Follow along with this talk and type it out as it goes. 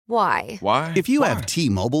Why? Why? If you have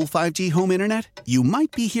T-Mobile 5G home internet, you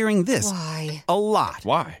might be hearing this Why? a lot.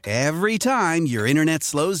 Why? Every time your internet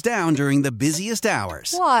slows down during the busiest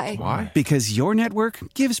hours. Why? Why? Because your network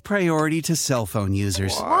gives priority to cell phone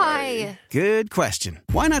users. Why? Good question.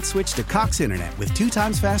 Why not switch to Cox Internet with 2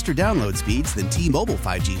 times faster download speeds than T-Mobile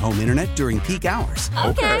 5G home internet during peak hours?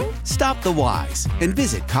 Okay. Stop the whys and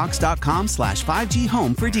visit cox.com/5G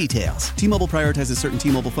home for details. T-Mobile prioritizes certain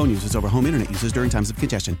T-Mobile phone users over home internet users during times of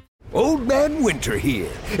congestion. Old Man Winter here.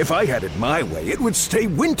 If I had it my way, it would stay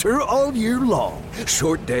winter all year long.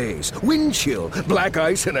 Short days, wind chill, black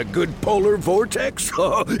ice, and a good polar vortex.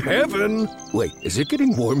 Oh, heaven! Wait, is it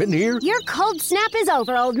getting warm in here? Your cold snap is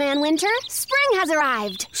over, Old Man Winter. Spring has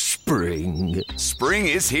arrived. Spring. Spring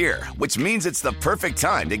is here, which means it's the perfect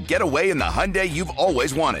time to get away in the Hyundai you've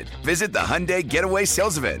always wanted. Visit the Hyundai Getaway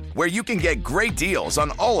Sales Event, where you can get great deals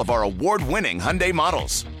on all of our award-winning Hyundai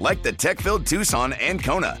models, like the tech-filled Tucson and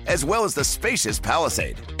Kona, as well as the spacious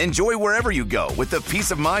Palisade. Enjoy wherever you go with the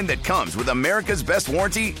peace of mind that comes with America's best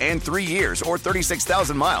warranty and 3 years or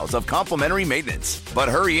 36,000 miles of complimentary maintenance. But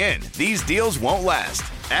hurry in, these deals won't last.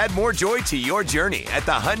 Add more joy to your journey at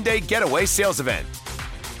the Hyundai Getaway Sales Event.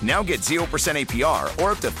 Now get 0% APR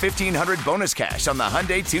or up to $1,500 bonus cash on the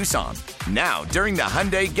Hyundai Tucson. Now, during the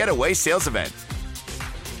Hyundai Getaway Sales Event.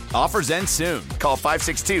 Offers end soon. Call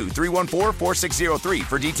 562-314-4603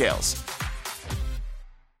 for details.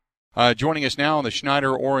 Joining us now on the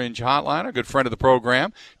Schneider Orange Hotline, a good friend of the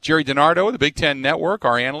program, Jerry DiNardo, the Big Ten Network,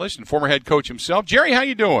 our analyst and former head coach himself. Jerry, how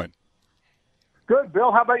you doing? Good,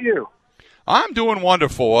 Bill. How about you? I'm doing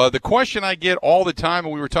wonderful. The question I get all the time,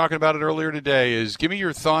 and we were talking about it earlier today, is give me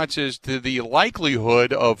your thoughts as to the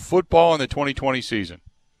likelihood of football in the 2020 season.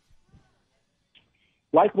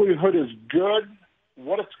 Likelihood is good.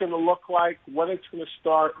 What it's going to look like, when it's going to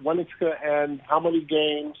start, when it's going to end, how many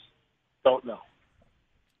games, don't know.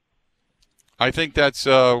 I think that's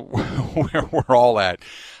where we're all at.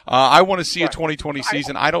 I want to see a 2020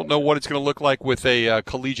 season. I don't know what it's going to look like with a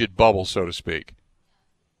collegiate bubble, so to speak.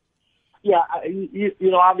 Yeah,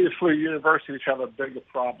 obviously universities have a bigger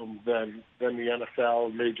problem than the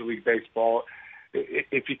NFL, Major League Baseball.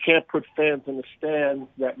 If you can't put fans in the stands,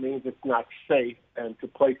 that means it's not safe. And to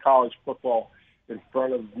play college football in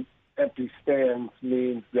front of empty stands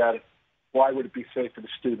means that why would it be safe for the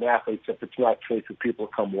student athletes if it's not safe for people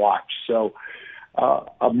to come watch? So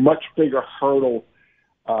a much bigger hurdle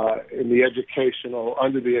in the educational,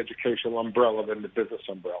 under the educational umbrella than the business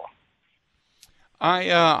umbrella.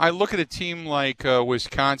 I look at a team like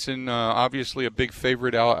Wisconsin, obviously a big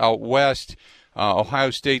favorite out west.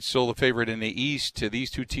 Ohio State's still the favorite in the East.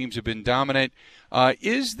 These two teams have been dominant.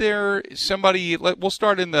 Is there somebody? We'll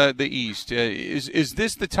start in the East. Is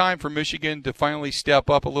this the time for Michigan to finally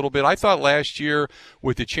step up a little bit? I thought last year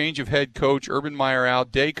with the change of head coach, Urban Meyer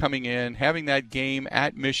out, Day coming in, having that game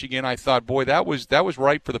at Michigan, I thought, boy, that was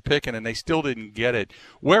ripe for the picking, and they still didn't get it.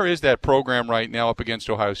 Where is that program right now up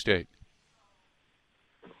against Ohio State?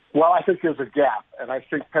 Well, I think there's a gap, and I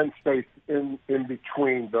think Penn State's in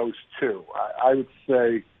between those two. I would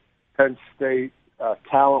say Penn State,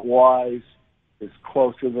 talent-wise, is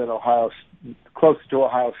closer to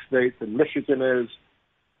Ohio State than Michigan is.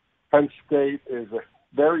 Penn State is a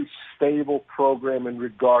very stable program in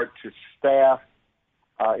regard to staff,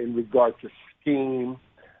 in regard to scheme.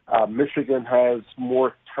 Michigan has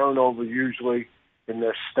more turnover usually in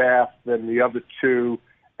their staff than the other two.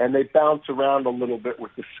 And they bounce around a little bit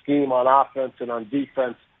with the scheme on offense and on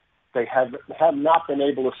defense. They have not been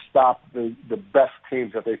able to stop the best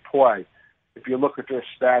teams that they play. If you look at their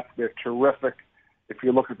stats, they're terrific. If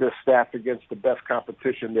you look at their stats against the best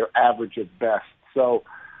competition, they're average at best. So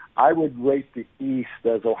I would rate the East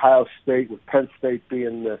as Ohio State, with Penn State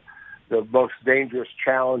being the most dangerous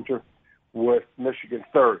challenger, with Michigan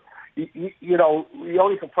third. You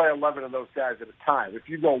only can play 11 of those guys at a time. If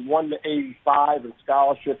you go 1-85 in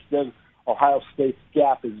scholarships, then Ohio State's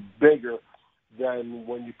gap is bigger than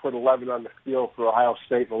when you put 11 on the field for Ohio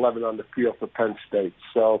State and 11 on the field for Penn State.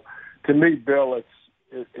 So, to me, Bill,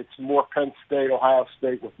 it's more Penn State, Ohio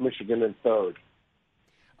State, with Michigan in third.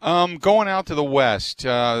 Going out to the West,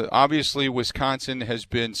 obviously Wisconsin has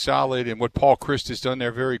been solid, and what Paul Chryst has done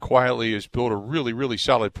there very quietly is build a really, really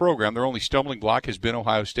solid program. Their only stumbling block has been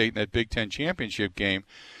Ohio State in that Big Ten championship game.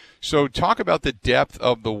 So talk about the depth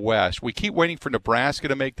of the West. We keep waiting for Nebraska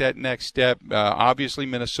to make that next step. Obviously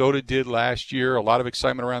Minnesota did last year, a lot of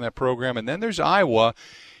excitement around that program. And then there's Iowa,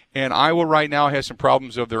 and Iowa right now has some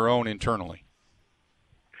problems of their own internally.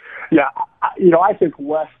 Yeah, I think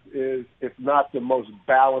West is, if not the most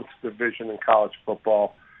balanced division in college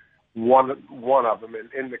football, one of them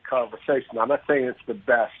in the conversation. I'm not saying it's the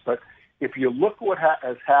best, but if you look what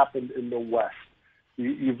has happened in the West,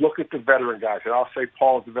 you look at the veteran guys, and I'll say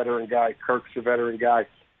Paul's a veteran guy, Kirk's a veteran guy.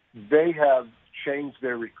 They have changed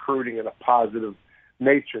their recruiting in a positive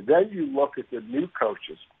nature. Then you look at the new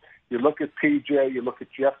coaches. You look at PJ, you look at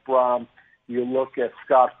Jeff Brom, you look at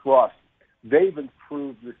Scott Frost. They've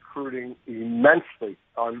improved recruiting immensely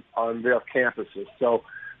on their campuses. So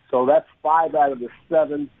that's 5 out of the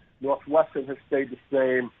 7. Northwestern has stayed the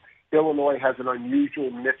same. Illinois has an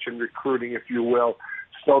unusual niche in recruiting, if you will.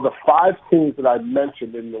 So the 5 teams that I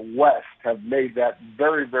mentioned in the West have made that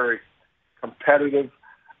very, very competitive.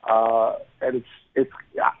 And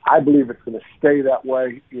I believe it's going to stay that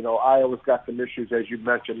way. You know, Iowa's got some issues, as you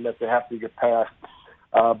mentioned, that they have to get past.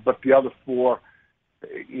 But the other 4,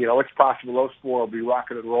 you know, it's possible those 4 will be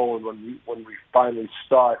rocking and rolling when we finally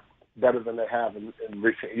start better than they have in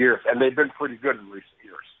recent years. And they've been pretty good in recent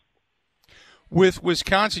years. With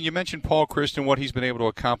Wisconsin, you mentioned Paul Chryst and what he's been able to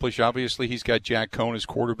accomplish. Obviously, he's got Jack Cohn as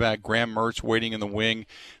quarterback, Graham Mertz waiting in the wing.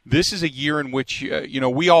 This is a year in which,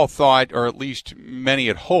 we all thought, or at least many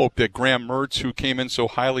had hoped, that Graham Mertz, who came in so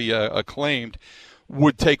highly acclaimed,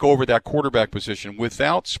 would take over that quarterback position.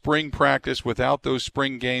 Without spring practice, without those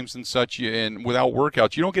spring games and such, and without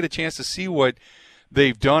workouts, you don't get a chance to see what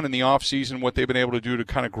they've done in the offseason, what they've been able to do to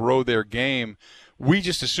kind of grow their game. We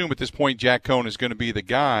just assume at this point Jack Cohn is going to be the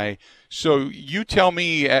guy. So you tell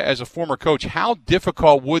me, as a former coach, how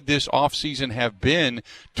difficult would this offseason have been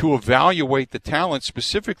to evaluate the talent,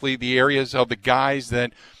 specifically the areas of the guys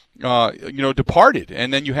that departed,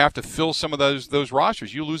 and then you have to fill some of those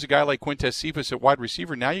rosters. You lose a guy like Quintez Cephas at wide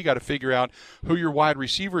receiver. Now you got to figure out who your wide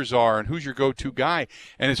receivers are and who's your go-to guy,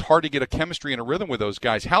 and it's hard to get a chemistry and a rhythm with those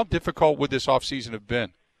guys. How difficult would this offseason have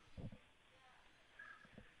been?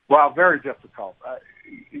 Well, very difficult.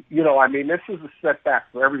 This is a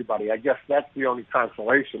setback for everybody. I guess that's the only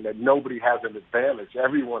consolation, that nobody has an advantage.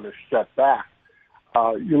 Everyone is set back.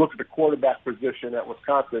 You look at the quarterback position at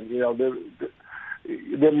Wisconsin,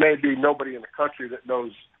 there may be nobody in the country that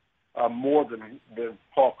knows more than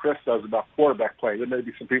Paul Chryst does about quarterback play. There may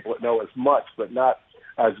be some people that know as much, but not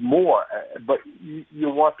as more. But you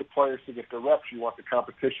want the players to get the reps. You want the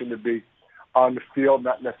competition to be on the field,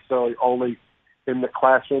 not necessarily only in the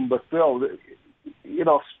classroom. But Bill,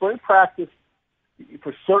 spring practice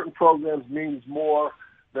for certain programs means more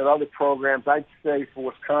than other programs. I'd say for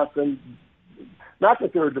Wisconsin, not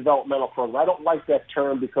that they're a developmental program. I don't like that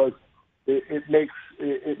term because it makes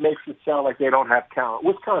it sound like they don't have talent.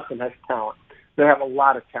 Wisconsin has talent. They have a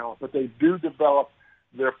lot of talent, but they do develop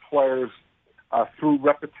their players through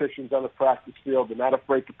repetitions on the practice field. They're not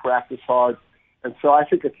afraid to practice hard. And so I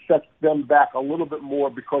think it sets them back a little bit more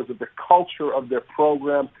because of the culture of their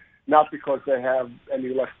program, not because they have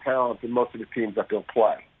any less talent than most of the teams that they'll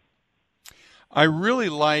play. I really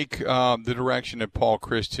like the direction that Paul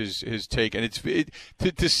Chryst has taken.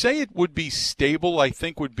 To say it would be stable, I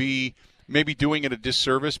think, would be maybe doing it a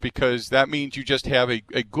disservice, because that means you just have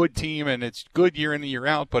a good team and it's good year in and year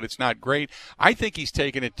out, but it's not great. I think he's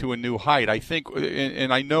taken it to a new height. I think,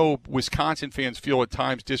 and I know Wisconsin fans feel at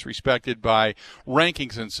times disrespected by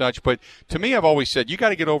rankings and such, but to me, I've always said you got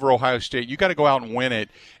to get over Ohio State. You got to go out and win it,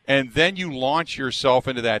 and then you launch yourself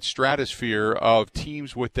into that stratosphere of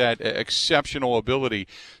teams with that exceptional ability.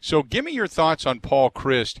 So give me your thoughts on Paul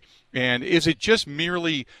Chryst. And is it just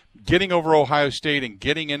merely getting over Ohio State and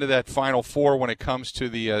getting into that Final Four when it comes to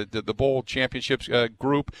the bowl championships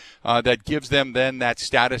group that gives them then that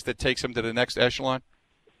status that takes them to the next echelon?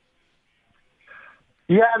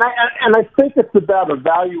 Yeah, and I think it's about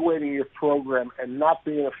evaluating your program and not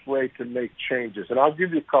being afraid to make changes. And I'll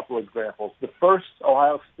give you a couple of examples. The first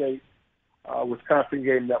Ohio State Wisconsin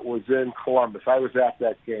game that was in Columbus, I was at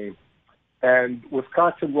that game. And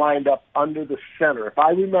Wisconsin lined up under the center, if I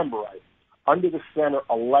remember right, under the center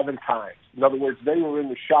 11 times. In other words, they were in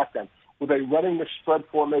the shotgun. Were they running the spread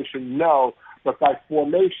formation? No. But by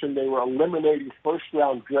formation, they were eliminating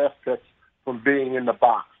first-round draft picks from being in the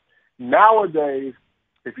box. Nowadays,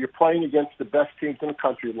 if you're playing against the best teams in the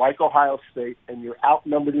country, like Ohio State, and you're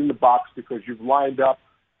outnumbered in the box because you've lined up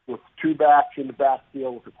with 2 backs in the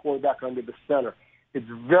backfield with a quarterback under the center, it's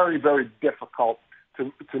very, very difficult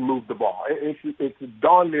to move the ball. It's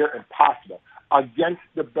darn near impossible against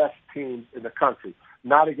the best teams in the country,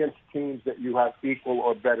 not against teams that you have equal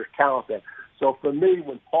or better talent than. So for me,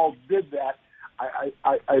 when Paul did that,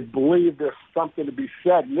 I believe there's something to be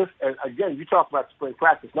said. And again, you talk about spring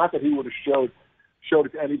practice, not that he would have showed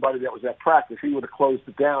it to anybody that was at practice. He would have closed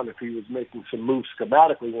it down if he was making some moves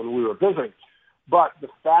schematically when we were visiting. But the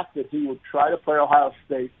fact that he would try to play Ohio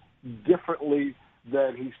State differently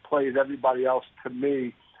than he's played everybody else, to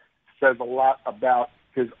me, says a lot about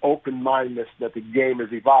his open-mindedness that the game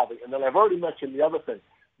is evolving. And then I've already mentioned the other thing.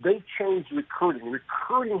 They changed recruiting.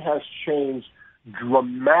 Recruiting has changed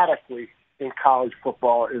dramatically in college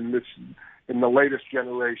football in the latest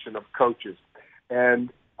generation of coaches. And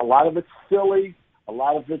a lot of it's silly. A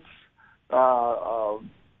lot of it's a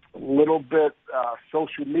little bit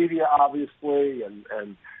social media, obviously,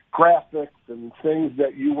 and graphics and things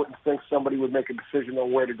that you wouldn't think somebody would make a decision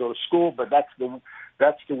on where to go to school. But that's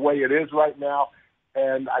the way it is right now.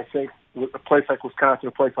 And I think with a place like Wisconsin,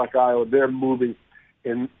 a place like Iowa, they're moving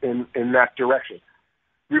in that direction.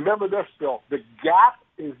 Remember this, Bill, the gap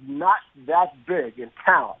is not that big in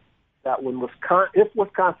talent that if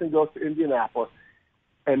Wisconsin goes to Indianapolis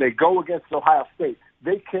and they go against Ohio State,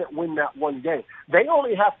 they can't win that one game. They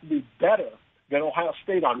only have to be better than Ohio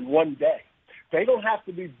State on one day. They don't have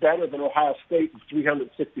to be better than Ohio State in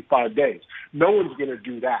 365 days. No one's going to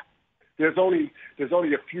do that. There's only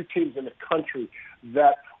a few teams in the country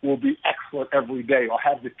that will be excellent every day or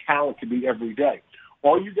have the talent to be every day.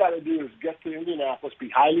 All you got to do is get to Indianapolis, be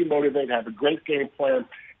highly motivated, have a great game plan,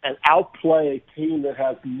 and outplay a team that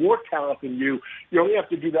has more talent than you. You only have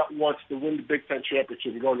to do that once to win the Big Ten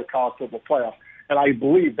championship and go into the college football playoff. And I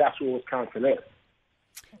believe that's where Wisconsin is.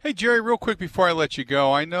 Hey, Jerry, real quick before I let you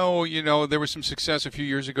go, I know, there was some success a few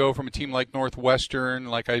years ago from a team like Northwestern.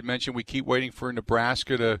 Like I mentioned, we keep waiting for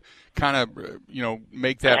Nebraska to kind of,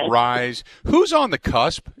 make that rise. Who's on the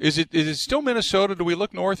cusp? Is it still Minnesota? Do we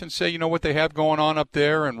look north and say, what they have going on up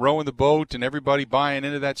there and rowing the boat and everybody buying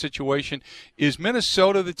into that situation? Is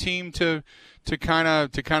Minnesota the team to kind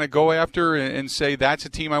of go after and say that's a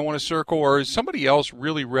team I want to circle, or is somebody else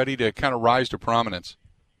really ready to kind of rise to prominence?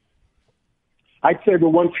 I'd say the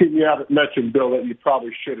one team you haven't mentioned, Bill, that you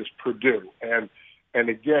probably should is Purdue. And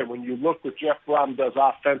again, when you look what Jeff Brom does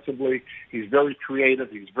offensively, he's very creative.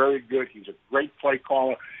 He's very good. He's a great play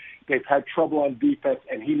caller. They've had trouble on defense,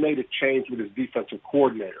 and he made a change with his defensive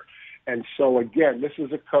coordinator. And so, again, this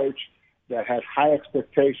is a coach that has high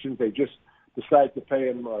expectations. They just decided to pay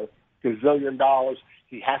him $1 gazillion.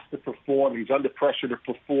 He has to perform. He's under pressure to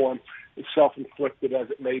perform, self-inflicted as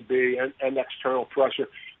it may be, and external pressure.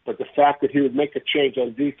 But the fact that he would make a change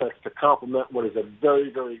on defense to complement what is a very,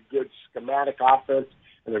 very good schematic offense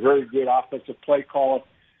and a very good offensive play caller,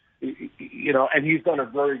 and he's done a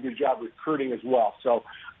very good job recruiting as well. So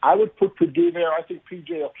I would put Purdue there. I think PJ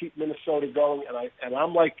will keep Minnesota going, and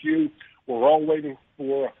I'm like you. We're all waiting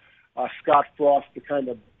for Scott Frost to kind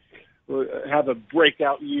of have a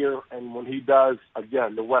breakout year, and when he does,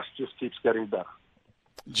 again, the West just keeps getting better.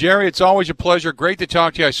 Jerry, it's always a pleasure. Great to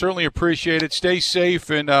talk to you. I certainly appreciate it. Stay safe,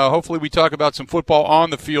 and hopefully we talk about some football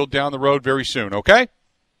on the field down the road very soon, okay?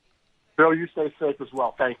 Bill, you stay safe as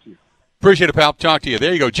well. Thank you. Appreciate it, pal. Talk to you.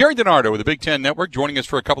 There you go. Jerry DiNardo with the Big Ten Network joining us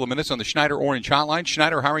for a couple of minutes on the Schneider Orange Hotline.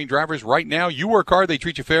 Schneider hiring drivers right now. You work hard. They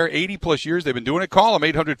treat you fair. 80-plus years they've been doing it. Call them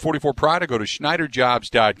 844-PRIDE or go to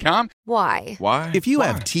SchneiderJobs.com. Why? If you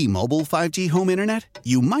have T-Mobile 5G home internet,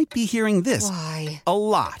 you might be hearing this Why? a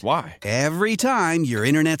lot. Why? Every time your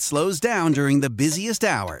internet slows down during the busiest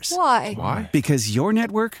hours. Why? Because your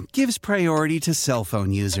network gives priority to cell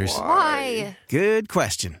phone users. Why? Good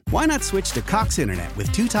question. Why not switch to Cox Internet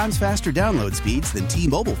with 2 times faster download speeds than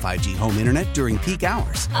T-Mobile 5G home internet during peak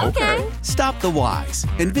hours? Okay. Stop the whys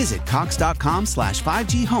and visit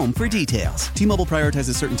Cox.com/5G home for details. T-Mobile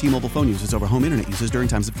prioritizes certain T-Mobile phone users over home internet users during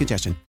times of congestion.